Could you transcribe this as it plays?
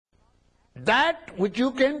That which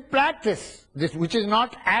you can practice, this which is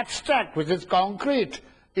not abstract, which is concrete,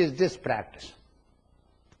 is this practice.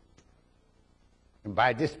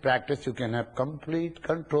 By this practice you can have complete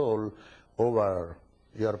control over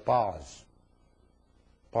your pause.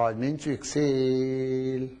 Pause means you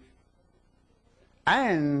exhale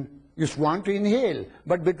and you want to inhale.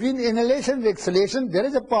 But between inhalation and exhalation there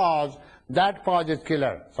is a pause. That pause is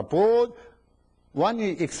killer. Suppose one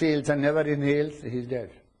exhales and never inhales, he is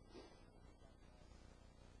dead.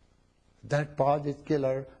 That pause is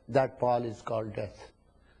killer. That pause is called death.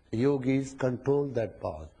 Yogis control that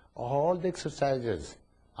pause. All the exercises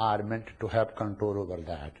are meant to have control over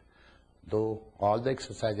that. Though all the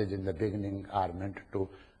exercises in the beginning are meant to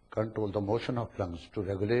control the motion of lungs, to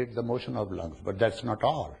regulate the motion of lungs, but that's not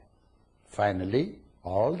all. Finally,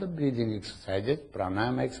 all the breathing exercises,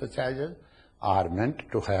 pranayama exercises, are meant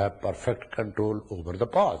to have perfect control over the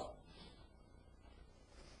pause.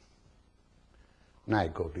 Now I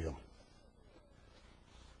go beyond.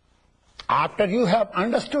 After you have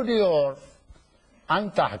understood your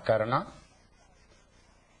antahakarana,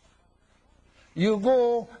 you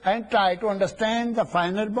go and try to understand the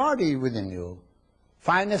final body within you,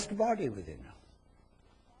 finest body within you.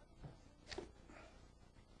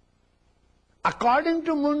 According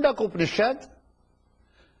to Mundaka Upanishad,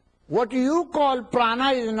 what you call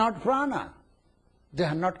prana is not prana. They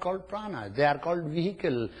are not called prana. They are called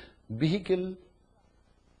vehicle,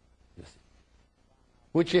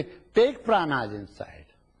 which take pranas inside.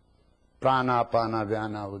 Prana, apana,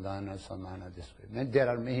 vyana, udana, samana, this way. There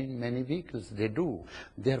are many vehicles. They do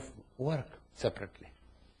their work separately.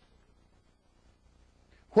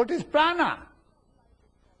 What is prana?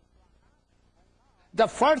 The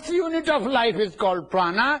first unit of life is called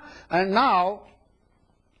prana, and now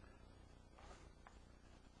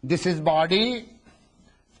this is body,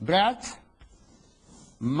 breath,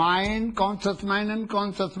 mind, conscious mind,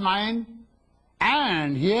 unconscious mind,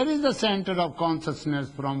 and here is the center of consciousness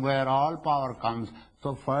from where all power comes.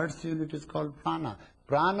 So first unit is called prana.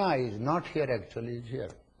 Prana is not here actually, it's here.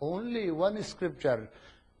 Only one scripture.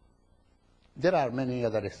 There are many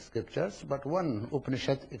other scriptures, but one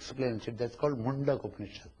Upanishad explains it. That's called Mundaka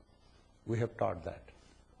Upanishad. We have taught that.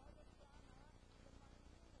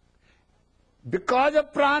 Because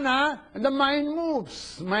of prana, the mind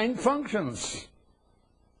moves, mind functions.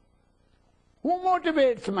 Who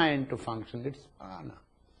motivates mind to function? It's prana.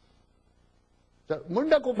 The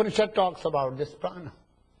Mundaka Upanishad talks about this prana.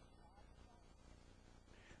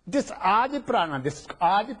 This Adi prana, this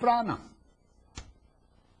Adi prana,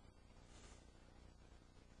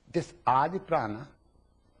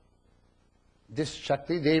 this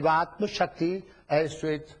Shakti, Devatma Shakti, as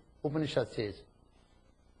Shwet Upanishad says,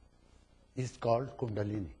 is called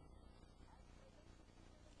Kundalini.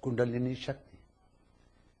 Kundalini Shakti.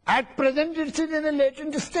 At present it's in a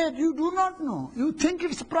latent state. You do not know. You think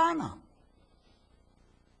it's prana.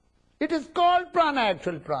 It is called prana,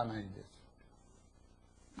 actual prana is this.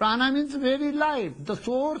 Prana means very life, the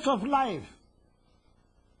source of life.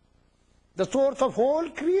 The source of whole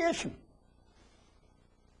creation.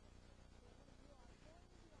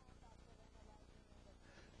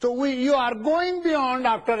 So you are going beyond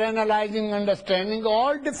after analyzing, understanding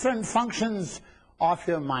all different functions of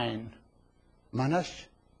your mind. Manas,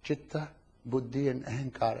 Chitta, Buddhi and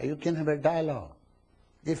Ahankara. You can have a dialogue,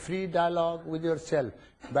 a free dialogue with yourself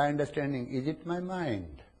by understanding, is it my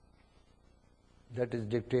mind that is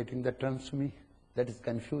dictating the terms to me? That is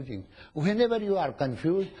confusing. Whenever you are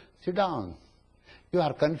confused, sit down. You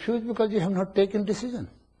are confused because you have not taken decision.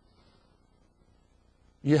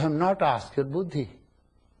 You have not asked your buddhi.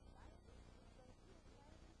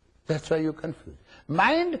 That's why you confuse.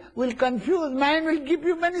 Mind will confuse, mind will give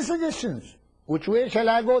you many suggestions. Which way shall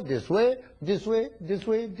I go? This way, this way, this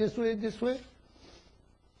way, this way, this way.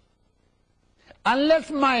 Unless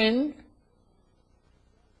mind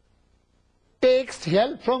takes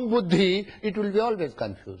help from buddhi, it will be always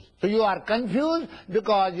confused. So you are confused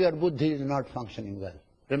because your buddhi is not functioning well.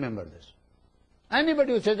 Remember this.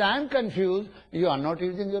 Anybody who says, I am confused, you are not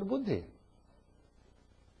using your buddhi.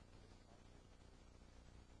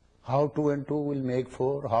 How 2 and 2 will make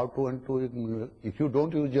 4, how 2 and 2, if you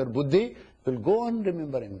don't use your buddhi, you will go on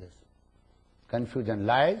remembering this. Confusion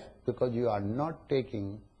lies because you are not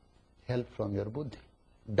taking help from your buddhi.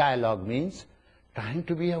 Dialogue means trying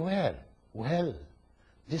to be aware. Well,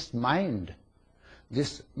 this mind,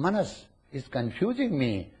 this manas is confusing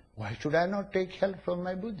me. Why should I not take help from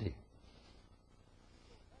my buddhi?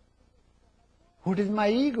 What is my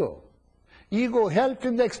ego? Ego helps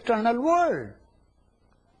in the external world.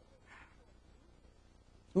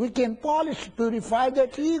 We can polish, purify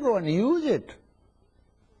that ego and use it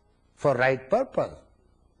for right purpose.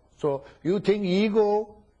 So you think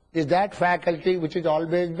ego is that faculty which is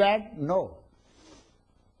always bad? No.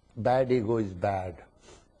 Bad ego is bad.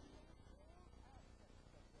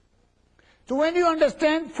 So when you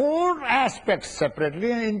understand four aspects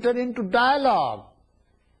separately and enter into dialogue,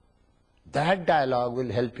 that dialogue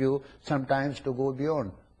will help you sometimes to go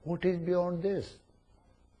beyond. What is beyond this?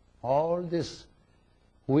 All this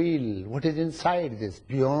wheel, what is inside this,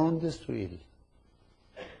 beyond this wheel?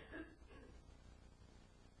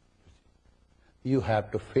 You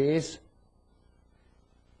have to face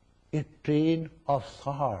a train of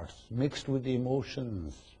thoughts mixed with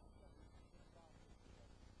emotions.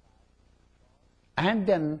 And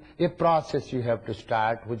then a process you have to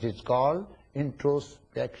start which is called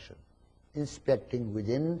introspection. Inspecting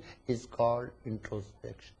within is called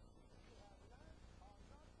introspection.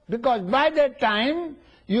 Because by that time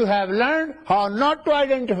you have learned how not to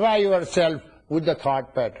identify yourself with the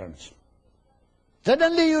thought patterns.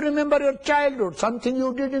 Suddenly you remember your childhood, something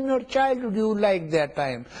you did in your childhood you liked that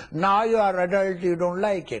time. Now you are adult, you don't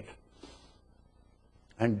like it.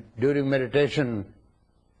 And during meditation,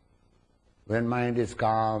 when mind is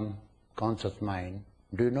calm, conscious mind,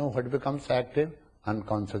 do you know what becomes active?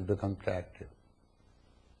 Unconscious becomes active.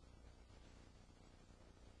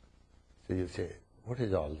 So you say, what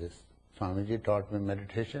is all this? Swamiji taught me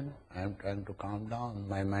meditation, I am trying to calm down,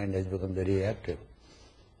 my mind has become very active.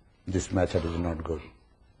 This method is not good.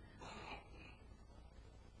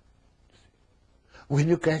 When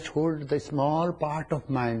you catch hold of the small part of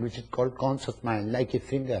mind which is called conscious mind, like a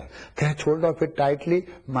finger, catch hold of it tightly,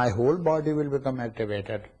 my whole body will become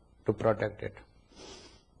activated to protect it.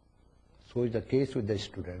 So is the case with the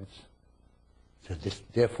students. So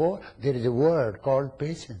therefore, there is a word called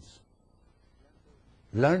patience.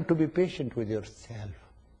 Learn to be patient with yourself.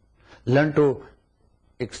 Learn to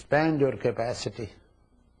expand your capacity.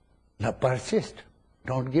 Now persist.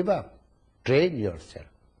 Don't give up. Train yourself.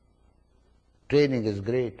 Training is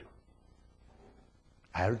great.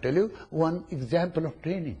 I will tell you one example of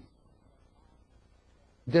training.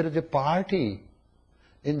 There is a party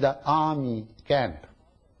in the army camp.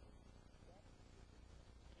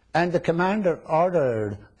 And the commander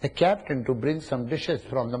ordered the captain to bring some dishes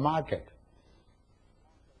from the market.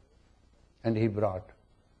 And he brought.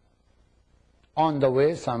 On the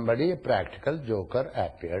way, somebody, a practical joker,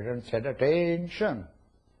 appeared and said, "Attention!"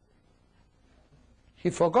 He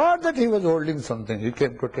forgot that he was holding something. He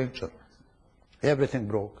came to attention. Everything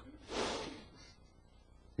broke.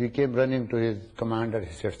 He came running to his commander.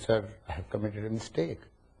 He said, "Sir, I have committed a mistake."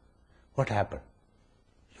 "What happened?"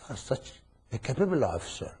 "You are such a capable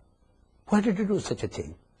officer. Why did you do such a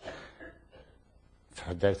thing?"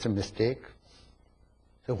 "Sir, that's a mistake."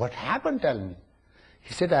 "So what happened, tell me?"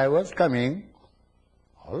 He said, "I was coming,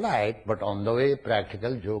 all right, but on the way,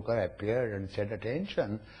 practical joker appeared and said,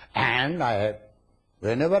 'Attention,' and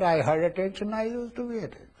whenever I heard attention, I used to be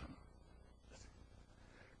attention."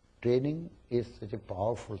 Training is such a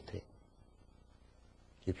powerful thing.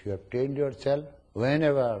 If you have trained yourself,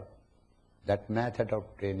 whenever that method of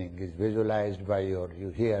training is visualized by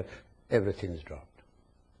you hear, everything is dropped,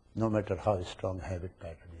 no matter how strong habit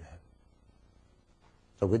pattern you have.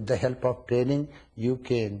 So with the help of training, you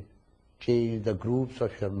can change the groups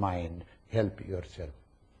of your mind, help yourself.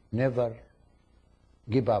 Never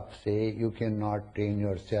give up. Say, you cannot train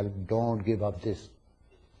yourself, don't give up this.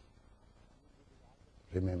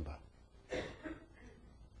 Remember,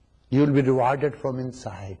 you will be rewarded from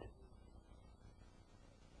inside.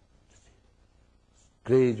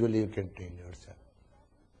 Gradually you can train yourself.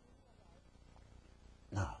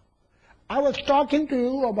 Now, I was talking to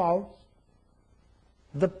you about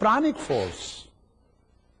the pranic force,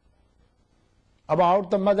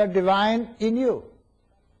 about the Mother Divine in you,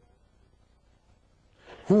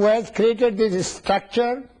 who has created this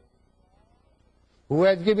structure, who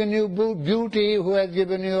has given you beauty, who has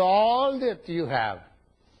given you all that you have.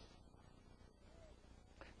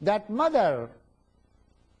 That Mother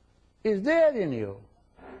is there in you.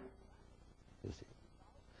 You see.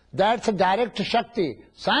 That's a direct Shakti.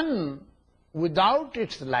 Sun without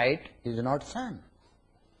its light is not sun.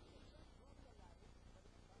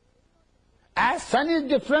 As sun is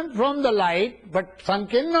different from the light, but sun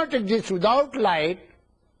cannot exist without light,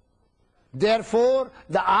 therefore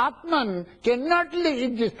the Atman cannot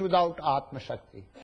exist without Atma Shakti.